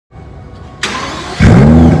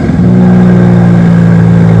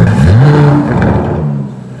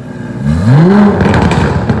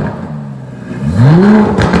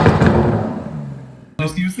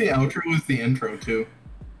outro was the intro too.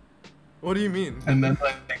 What do you mean? And then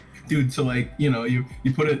like, dude, so like, you know, you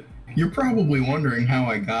put it. You're probably wondering how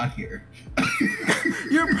I got here.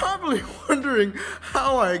 You're probably wondering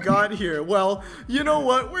how I got here. Well, you know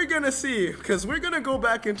what? We're gonna see, because we're gonna go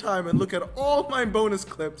back in time and look at all my bonus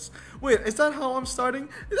clips. Wait, is that how I'm starting?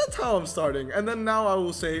 That's how I'm starting. And then now I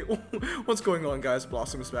will say, what's going on, guys?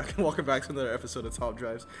 Blossom is back, and welcome back to another episode of Top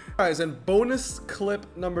Drives. Guys, and bonus clip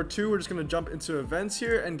number 2, we're just gonna jump into events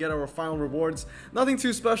here and get our final rewards. Nothing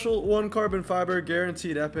too special. 1 carbon fiber,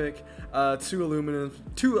 guaranteed epic. 2 aluminums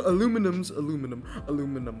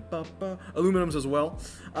as well.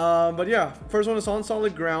 But yeah, first one is on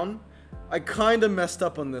solid ground. I kind of messed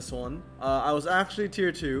up on this one. I was actually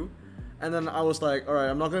tier 2, and then I was like, alright,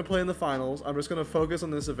 I'm not going to play in the finals. I'm just going to focus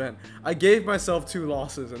on this event. I gave myself 2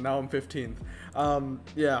 losses, and now I'm 15th.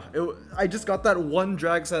 Yeah, I just got that one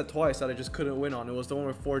drag set twice that I just couldn't win on. It was the one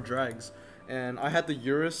with 4 drags. And I had the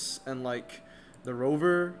Urus and like the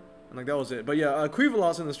Rover, and like that was it. But yeah,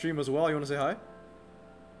 Quivelos in the stream as well. You want to say hi?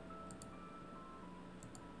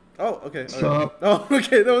 Oh, okay. Right. Oh,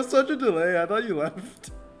 okay. There was such a delay. I thought you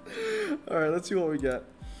left. Alright, let's see what we get.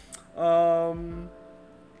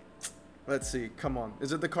 Let's see. Come on.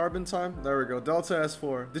 Is it the carbon time? There we go. Delta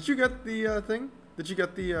S4. Did you get the thing? Did you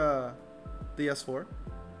get the S4?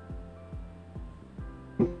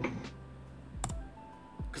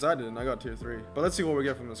 Because I didn't. I got tier 3. But let's see what we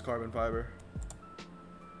get from this carbon fiber.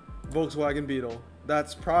 Volkswagen Beetle.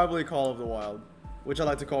 That's probably Call of the Wild, which I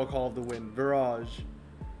like to call Call of the Wind. Virage.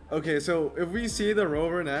 Okay, so if we see the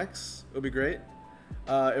Rover next, it'll be great.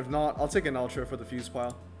 If not, I'll take an Ultra for the fuse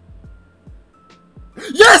pile.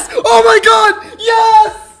 Yes! Oh my god!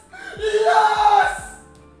 Yes! Yes!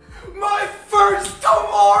 My first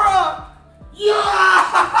Tamora!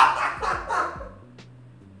 Yeah!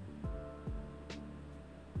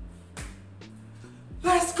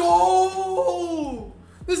 Let's go!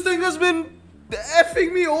 This thing has been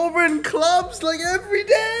effing me over in clubs like every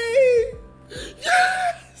day!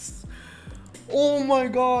 Yes! Oh my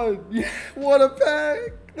god! Yeah, what a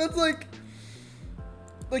pack! That's like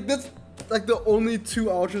that's like the only 2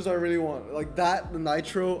 ultras I really want. Like that, the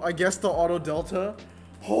Nitro, I guess the Auto Delta.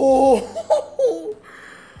 Oh!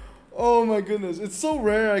 Oh my goodness. It's so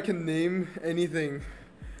rare I can name anything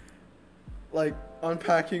like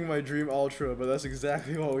unpacking my dream ultra, but that's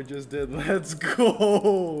exactly what we just did. Let's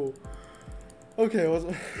go! Okay,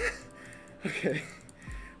 okay.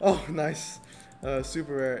 Oh, nice.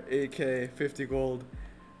 Super rare, 8k, 50 gold.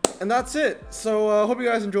 And that's it. So, hope you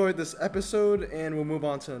guys enjoyed this episode, and we'll move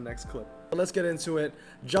on to the next clip. Let's get into it.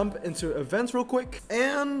 Jump into events real quick.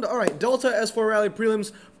 And, alright, Delta S4 Rally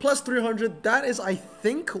Prelims plus 300. That is, I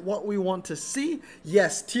think, what we want to see.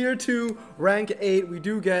 Yes, Tier 2, Rank 8. We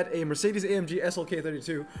do get a Mercedes AMG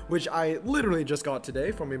SLK32, which I literally just got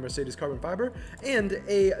today from a Mercedes Carbon Fiber, and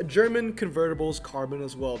a German Convertibles Carbon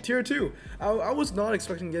as well. Tier 2. I was not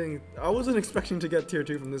expecting I wasn't expecting to get Tier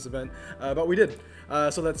 2 from this event, but we did.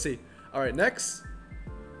 So let's see. Alright, next.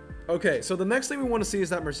 Okay, so the next thing we want to see is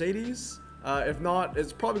that Mercedes. If not,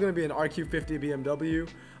 it's probably going to be an RQ50 BMW.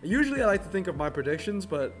 Usually I like to think of my predictions,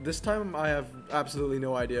 but this time I have absolutely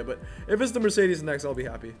no idea. But if it's the Mercedes next, I'll be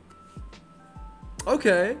happy.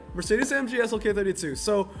 Okay, Mercedes AMG SLK32.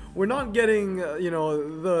 So we're not getting, you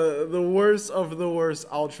know, the worst of the worst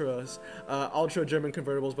ultras, ultra German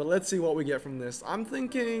convertibles. But let's see what we get from this. I'm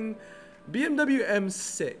thinking BMW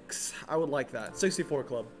M6. I would like that. 64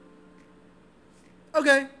 Club.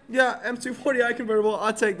 Okay, yeah, M240i convertible,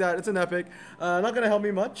 I'll take that. It's an epic. Not going to help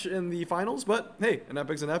me much in the finals, but hey, an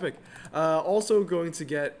epic's an epic. Also going to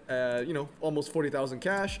get, you know, almost 40,000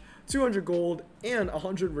 cash, 200 gold, and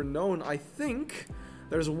 100 renown. I think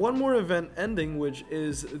there's one more event ending, which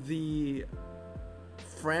is the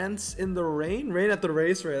France in the Rain at the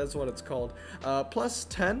race, right? That's what it's called. Plus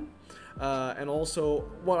 10. And also,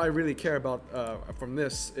 what I really care about from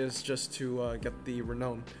this is just to get the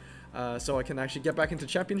renown. So I can actually get back into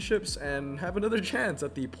championships and have another chance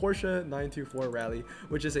at the Porsche 924 Rally,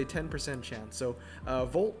 which is a 10% chance. So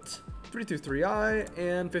Volt, 323i,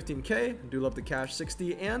 and 15k. I do love the cash,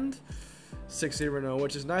 60 and 60 Renault,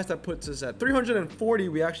 which is nice. That puts us at 340.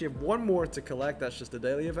 We actually have one more to collect. That's just a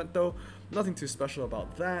daily event though. Nothing too special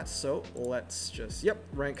about that. So let's just, yep,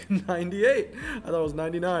 rank 98. I thought it was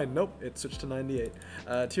 99. Nope, it switched to 98.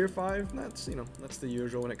 Tier 5, that's, you know, that's the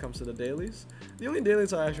usual when it comes to the dailies. The only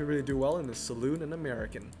dailies I actually really do well in is Saloon and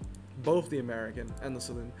American. both the American and the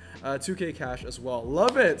Saloon. 2K cash as well.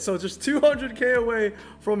 Love it. So just 200K away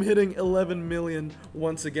from hitting 11 million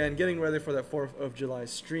once again. Getting ready for that 4th of July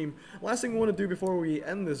stream. Last thing we want to do before we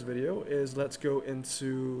end this video is let's go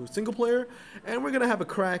into single player. And we're going to have a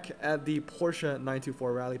crack at the Porsche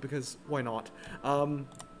 924 rally because why not?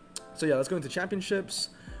 So yeah, let's go into championships.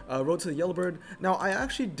 Road to the Yellowbird. Now, I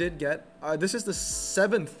actually did get, this is the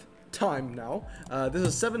 7th time now. This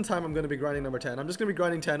is the 7th time I'm going to be grinding number 10. I'm just going to be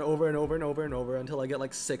grinding 10 over and over and over and over until I get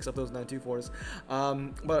like 6 of those 924s.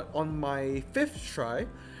 But on my 5th try,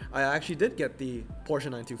 I actually did get the Porsche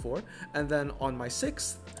 924. And then on my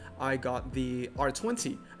 6th, I got the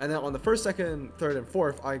R20, and then on the 1st, 2nd, 3rd, and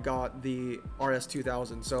 4th, I got the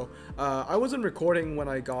RS2000. So I wasn't recording when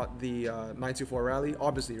I got the 924 rally,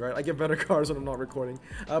 obviously, right? I get better cars when I'm not recording.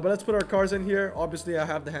 But let's put our cars in here. Obviously, I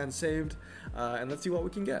have the hand saved, and let's see what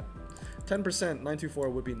we can get. 10%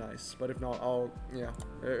 924 would be nice, but if not,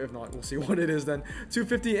 if not, we'll see what it is then.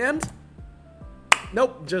 250 and.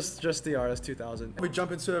 Nope, just the RS2000. We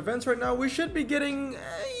jump into events right now. We should be getting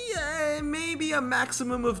maybe a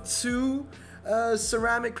maximum of 2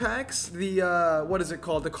 ceramic packs. The what is it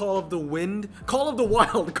called? The Call of the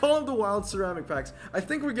Wild ceramic packs. I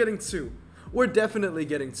think we're getting 2. We're definitely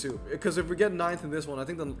getting 2 because if we get 9th in this one, I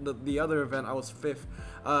think the other event I was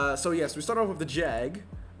 5th. So yes, we start off with the Jag.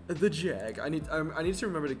 The Jag. I need to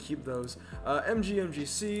remember to keep those.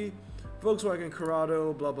 MGC. Volkswagen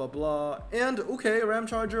Corrado, blah blah blah, and okay, Ram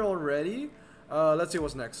Charger already. Let's see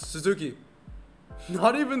what's next. Suzuki.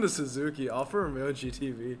 Not even the Suzuki. Alfa Romeo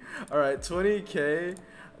GTV. All right, 20K,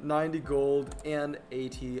 90 gold, and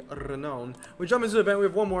 80 Renault. We jump into the event. We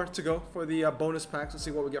have one more to go for the bonus packs. Let's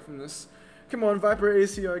see what we get from this. Come on, Viper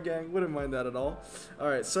ACR gang. Wouldn't mind that at all. All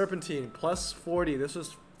right, Serpentine plus 40. This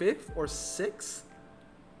was 5th or 6th.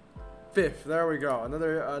 5th, there we go.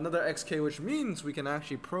 Another XK, which means we can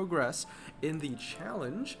actually progress in the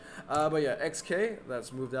challenge. But yeah, XK,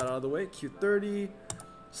 let's move that out of the way. Q30,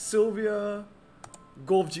 Sylvia,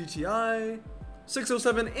 Golf GTI,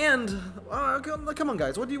 607, and come on,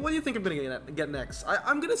 guys. What do you think I'm gonna get next?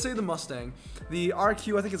 I'm gonna say the Mustang. The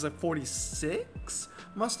RQ, I think it's a 46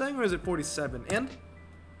 Mustang, or is it 47? And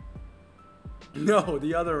no,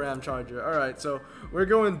 the other Ram Charger. Alright, so we're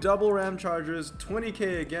going double Ram Chargers,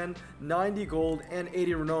 20K again, 90 gold, and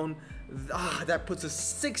 80 Renault. That puts us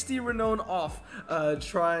 60 Renault off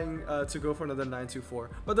trying to go for another 924.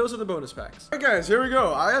 But those are the bonus packs. Alright guys, here we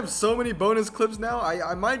go. I have so many bonus clips now.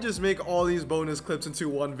 I might just make all these bonus clips into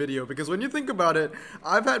one video, because when you think about it,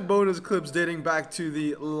 I've had bonus clips dating back to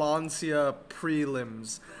the Lancia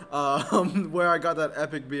prelims, where I got that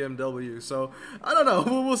epic BMW. So I don't know.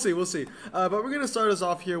 We'll see. But we're gonna start us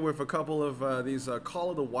off here with a couple of these Call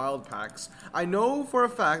of the Wild packs. I know for a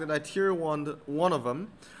fact that I tier 1'd one of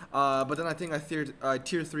them. But then I think I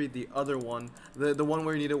tier 3'd the other one, the one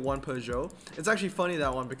where you needed 1 Peugeot. It's actually funny,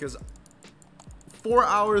 that one, because 4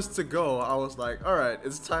 hours to go, I was like, all right,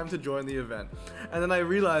 it's time to join the event. And then I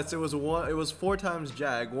realized it was 4 times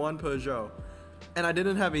Jag, 1 Peugeot. And I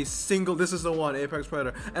didn't have a single, this is the one, Apex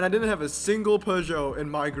Predator, and I didn't have a single Peugeot in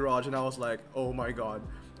my garage, and I was like, oh my god,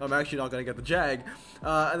 I'm actually not gonna get the Jag.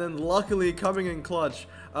 And then luckily, coming in clutch,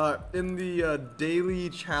 in the daily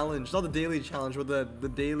challenge, not the daily challenge, but the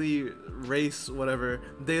daily race, whatever,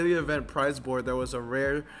 daily event prize board, there was a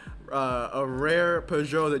rare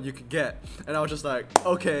Peugeot that you could get, and I was just like,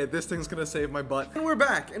 okay, this thing's gonna save my butt. And we're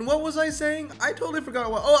back. And what was I saying? I totally forgot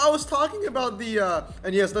what. Oh, I was talking about the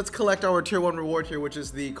and yes, let's collect our tier 1 reward here, which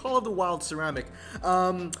is the Call of the Wild ceramic.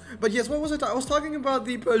 But yes, what was I was talking about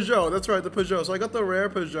the Peugeot. That's right, the Peugeot. So I got the rare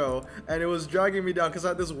Peugeot, and it was dragging me down because I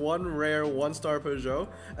had this one rare 1-star Peugeot,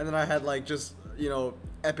 and then I had like just, you know,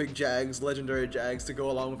 epic Jags, legendary Jags to go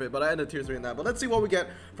along with it. But I ended tier 3 in that. But let's see what we get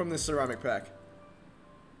from this ceramic pack.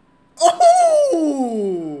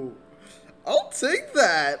 Oh! I'll take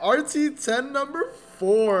that. RT10 number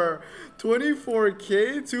 4.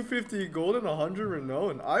 24K, 250 gold, and 100 Renault.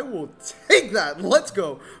 And I will take that. Let's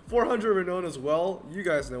go. 400 Renault as well. You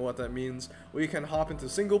guys know what that means. We can hop into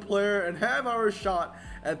single player and have our shot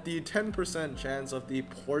at the 10% chance of the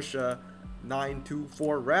Porsche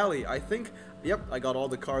 924 rally. I think, yep, I got all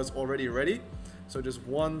the cars already ready. So just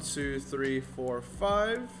 1, 2, 3, 4,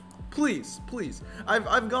 5. Please.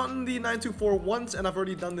 I've gotten the 924 once, and I've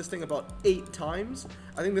already done this thing about 8 times.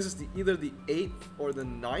 I think this is either the 8th or the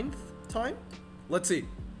 9th time. Let's see.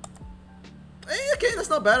 Hey, okay, that's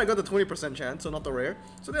not bad. I got the 20% chance, so not the rare.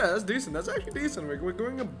 So yeah, that's decent. That's actually decent. We're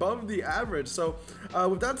going above the average. So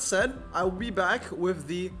with that said, I will be back with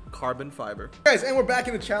the carbon fiber. Guys, and we're back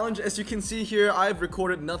in the challenge. As you can see here, I've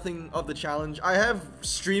recorded nothing of the challenge. I have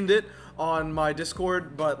streamed it on my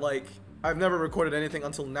Discord, but like, I've never recorded anything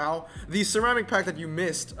until now. The ceramic pack that you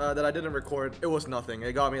missed, that I didn't record, it was nothing.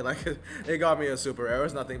 It got me like, it got me a super rare. It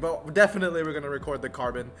was nothing, but definitely we're gonna record the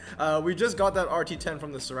carbon. We just got that RT10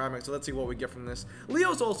 from the ceramic, so let's see what we get from this.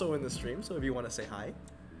 Leo's also in the stream, so if you want to say hi.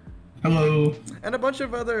 Hello. And a bunch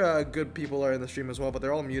of other good people are in the stream as well, but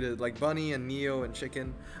they're all muted, like Bunny and Neo and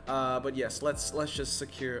Chicken. But yes, let's just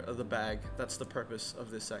secure the bag. That's the purpose of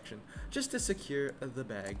this section, just to secure the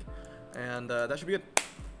bag, and that should be it.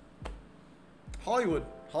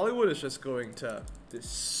 Hollywood is just going to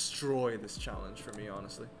destroy this challenge for me,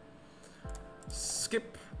 honestly.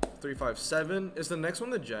 Skip 357. Is the next one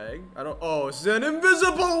the Jag? I don't. Oh, it's an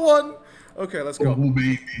invisible one. Okay, let's go. Oh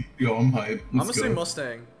baby, yo, I'm hyped. I'm gonna say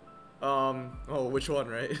Mustang. Oh, which one,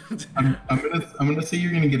 right? I'm gonna say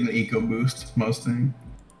you're gonna get an eco boost Mustang.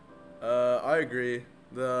 I agree.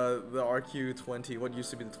 The RQ20. What used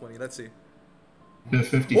to be the 20? Let's see. The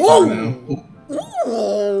 54 now.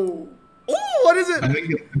 Oh, what is it?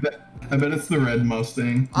 I bet it's the red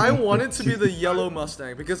Mustang. I want it to be the yellow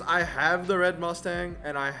Mustang because I have the red Mustang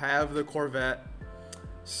and I have the Corvette.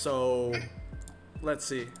 So, let's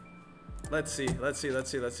see. Let's see.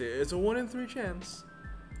 It's a 1 in 3 chance.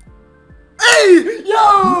 Hey,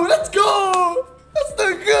 yo, let's go. That's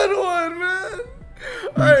the good one, man.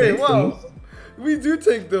 Alright, wow. We do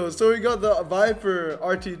take those. So we got the Viper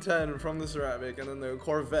RT10 from the ceramic and then the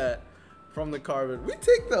Corvette from the carbon. We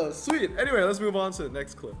take those. Sweet. Anyway, let's move on to the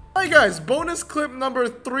next clip. Alright guys, bonus clip number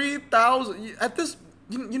 3000. At this,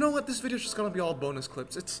 you know what? This video is just gonna be all bonus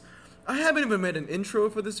clips. I haven't even made an intro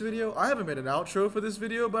for this video. I haven't made an outro for this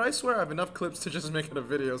video, but I swear I have enough clips to just make it a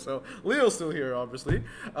video. So Leo's still here, obviously.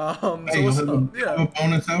 Hey, so yeah, a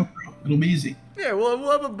bonus outro. It'll be easy. Yeah, we'll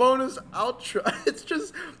have a bonus outro. It's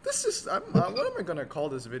just what am I gonna call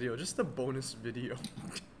this video? Just a bonus video.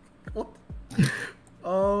 What?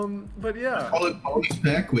 But yeah. Call it bonus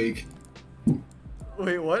pack week.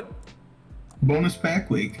 Wait, what? Bonus pack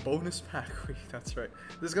week. Bonus pack week. That's right.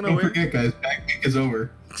 This is gonna Don't forget, guys. Pack week is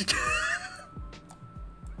over.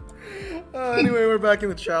 Anyway, we're back in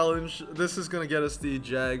the challenge. This is gonna get us the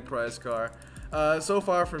Jag prize car. So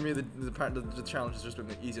far for me, the challenge has just been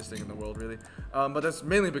the easiest thing in the world, really. But that's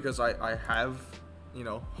mainly because I have, you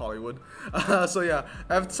know, Hollywood. So yeah,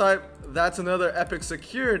 F-Type. That's another epic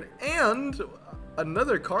secured, and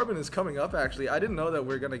another carbon is coming up. Actually, I didn't know that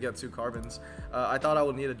we're gonna get 2 carbons. I thought I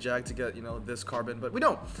would need a Jag to get, you know, this carbon, but we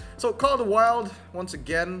don't. So Call of the Wild once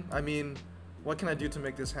again. I mean, what can I do to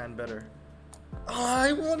make this hand better?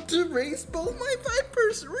 I want to race both my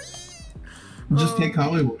Vipers. Just take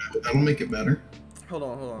Hollywood. That'll make it better. Hold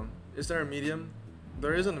on. Is there a medium?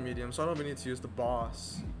 There isn't a medium, so I don't even need to use the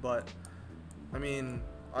boss. But I mean,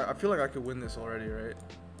 I feel like I could win this already, right?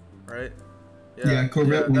 Right? Yeah,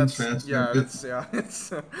 Corvette wins fast. Yeah, it's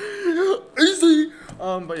easy.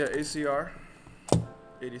 But yeah, ACR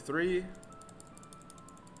 83.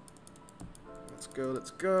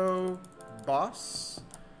 Let's go. Boss.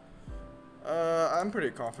 I'm pretty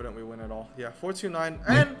confident we win it all. Yeah, 429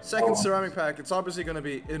 and second ceramic pack. It's obviously gonna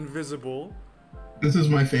be invisible. This is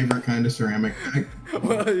my favorite kind of ceramic pack.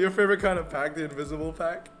 Well, your favorite kind of pack, the invisible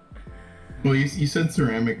pack? Well, you said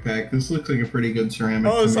ceramic pack. This looks like a pretty good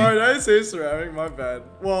ceramic. Oh, sorry, did I say ceramic? My bad.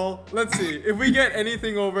 Well, let's see. If we get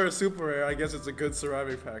anything over a super rare, I guess it's a good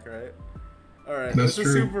ceramic pack, right? All right, that's it's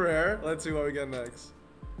true. a super rare. Let's see what we get next.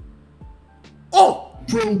 Oh!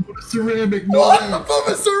 Bro, ceramic, no what? way. From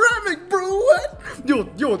a ceramic, bro, what?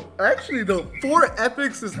 Yo, actually though, 4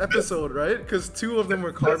 epics this episode, right? Because 2 of them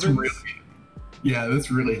were carbons. Yeah, that's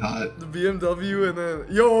really hot. The BMW and then,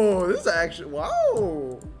 yo, this is actually,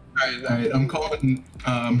 wow. Alright, I'm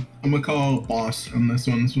gonna call boss on this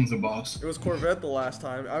one. This one's a boss. It was Corvette the last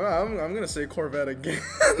time. I'm gonna say Corvette again.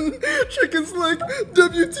 Chicken's like,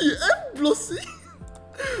 WTF, Blossy.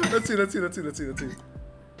 Let's see.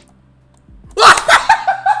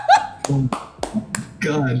 Oh,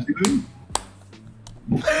 God, dude.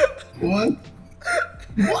 What?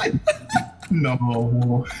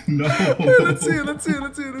 No. Let's see it.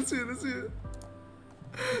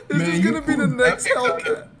 This is gonna be the next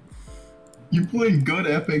Hellcat. You're pulling good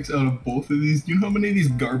epics out of both of these. Do you know how many of these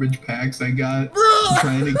garbage packs I got? Bruh!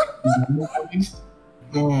 Trying to get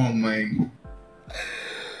oh my.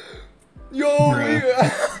 Yo,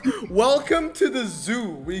 welcome to the zoo.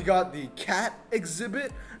 We got the cat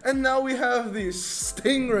exhibit, and now we have the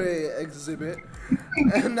stingray exhibit,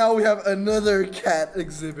 and now we have another cat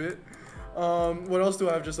exhibit. What else do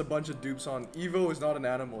I have? Just a bunch of dupes on. Evo is not an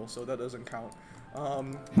animal, so that doesn't count.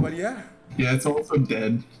 But yeah. Yeah, it's also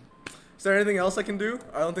dead. Is there anything else I can do?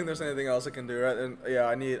 I don't think there's anything else I can do, right? And yeah,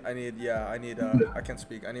 I need, I can't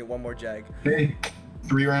speak. I need one more Jag. Hey,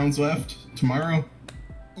 3 rounds left tomorrow.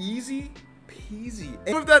 Easy peasy.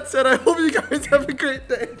 And with that said, I hope you guys have a great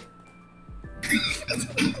day.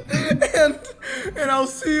 and I'll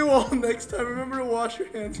see you all next time. Remember to wash your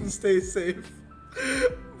hands and stay safe.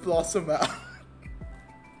 Blossom out.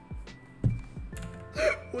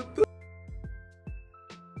 What the?